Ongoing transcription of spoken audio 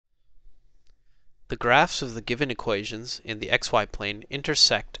The graphs of the given equations in the xy plane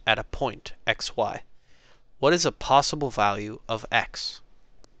intersect at a point xy. What is a possible value of x?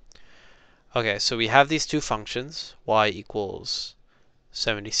 Okay, so we have these two functions, y equals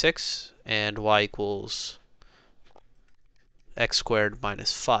 76 and y equals x squared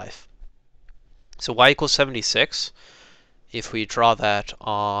minus 5. So y equals 76, if we draw that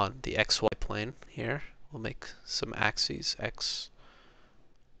on the xy plane here, we'll make some axes, x,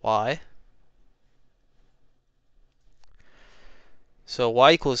 y. So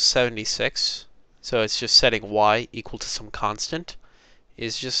y equals 76, so it's just setting y equal to some constant,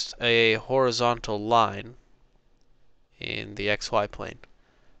 is just a horizontal line in the xy plane.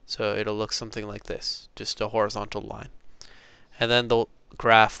 So it'll look something like this, just a horizontal line. And then the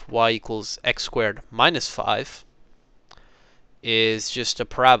graph y equals x squared minus 5 is just a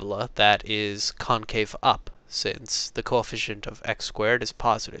parabola that is concave up, since the coefficient of x squared is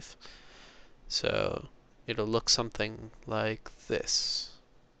positive. So it'll look something like this.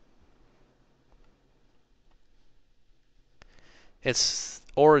 Its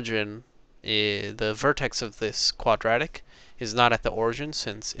origin, the vertex of this quadratic is not at the origin,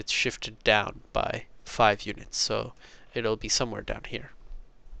 since it's shifted down by 5 units. So it'll be somewhere down here.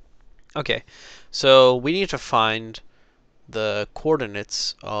 Okay, so we need to find the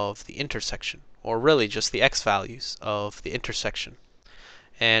coordinates of the intersection, or really just the x values of the intersection.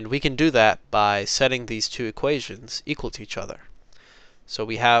 And we can do that by setting these two equations equal to each other. So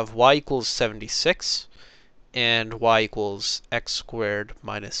we have y equals 76 and y equals x squared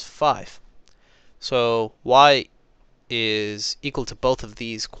minus 5. So y is equal to both of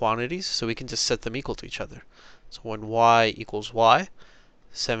these quantities, so we can just set them equal to each other. So when y equals y,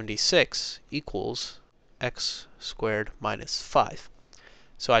 76 equals x squared minus 5.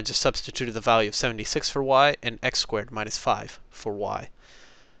 So I just substituted the value of 76 for y and x squared minus 5 for y.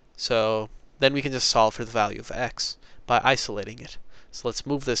 So then we can just solve for the value of x by isolating it. So let's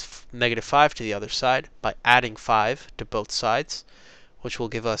move this negative 5 to the other side by adding 5 to both sides, which will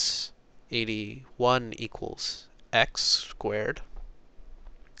give us 81 equals x squared.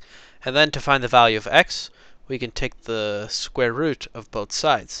 And then to find the value of x, we can take the square root of both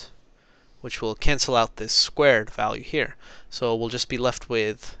sides, which will cancel out this squared value here. So we'll just be left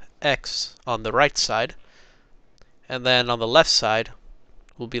with x on the right side, and then on the left side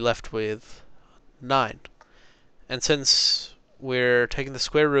we'll be left with 9. And since we're taking the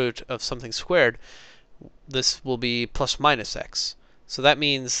square root of something squared, this will be plus minus x. So that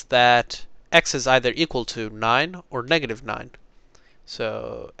means that x is either equal to 9 or negative 9.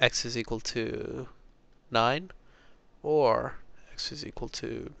 So x is equal to 9 or x is equal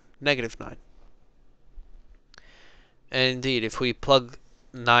to negative 9. And indeed, if we plug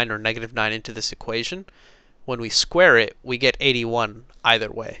 9 or negative 9 into this equation, when we square it, we get 81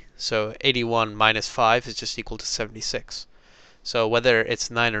 either way. So 81 minus 5 is just equal to 76. So whether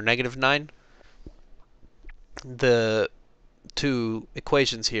it's 9 or negative 9, the two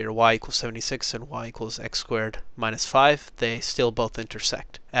equations here, y equals 76 and y equals x squared minus 5, they still both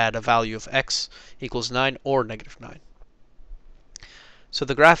intersect at a value of x equals 9 or negative 9. So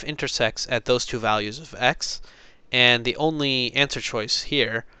the graph intersects at those two values of x, and the only answer choice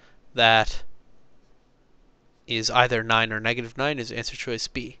here that is either 9 or negative 9 is answer choice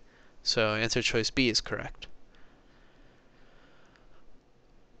B. So answer choice B is correct.